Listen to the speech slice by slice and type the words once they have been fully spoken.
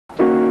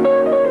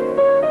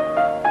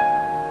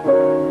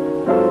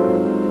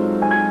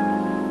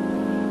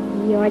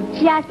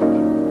just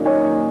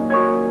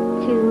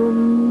too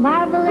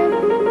marvelous.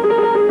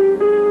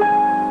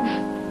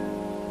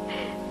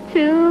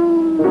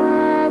 Too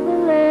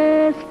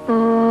marvelous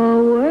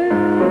for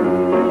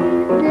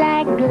words,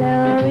 like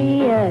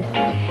glorious,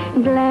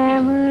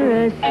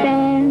 glamorous,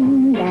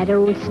 and that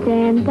old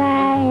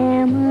standby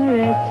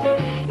amorous.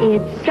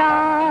 It's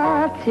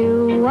all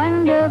too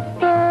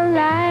wonderful.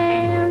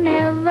 I'll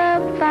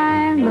never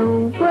find the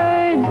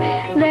words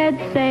that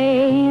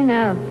say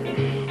enough,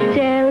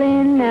 tell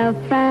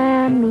enough.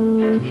 I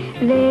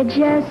mean, they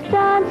just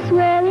aren't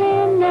swell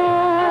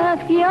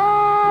enough.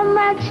 You're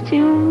much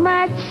too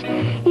much.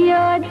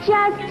 You're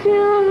just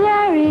too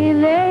very,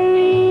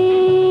 very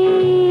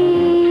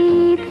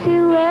to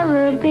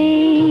ever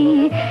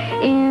be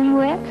in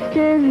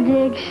Webster's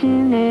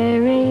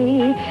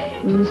dictionary.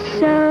 And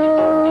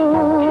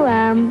so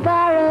I'm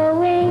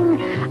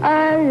borrowing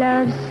a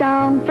love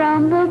song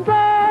from the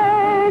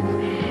birds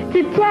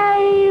to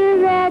tell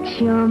you that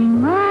you're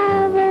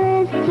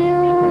marvelous,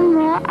 too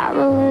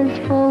marvelous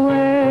for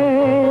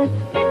words.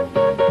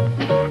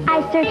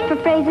 I search for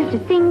phrases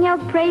to sing your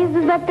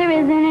praises, but there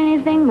isn't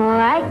anything more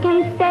I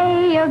can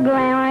say. You're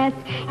glamorous,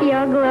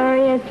 you're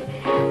glorious,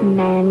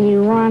 man,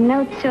 you are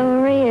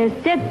notorious.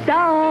 It's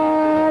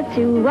all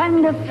too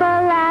wonderful.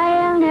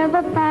 I'll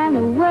never find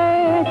the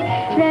words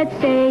that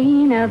say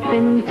enough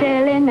and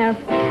tell enough.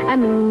 I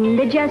mean,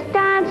 they just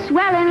aren't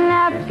swell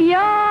enough.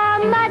 You're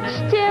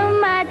much too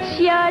much.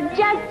 You're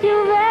just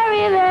too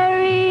very,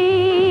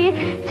 very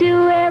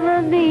to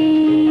ever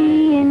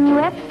be in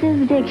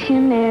Webster's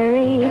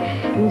dictionary.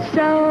 And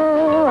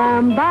so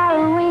I'm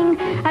borrowing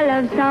a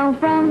love song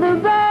from the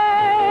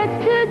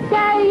birds to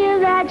tell you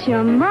that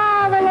you're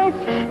marvelous.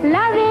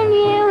 Loving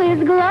you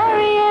is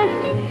glorious.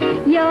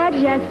 You're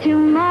just too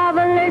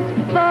marvelous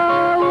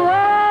for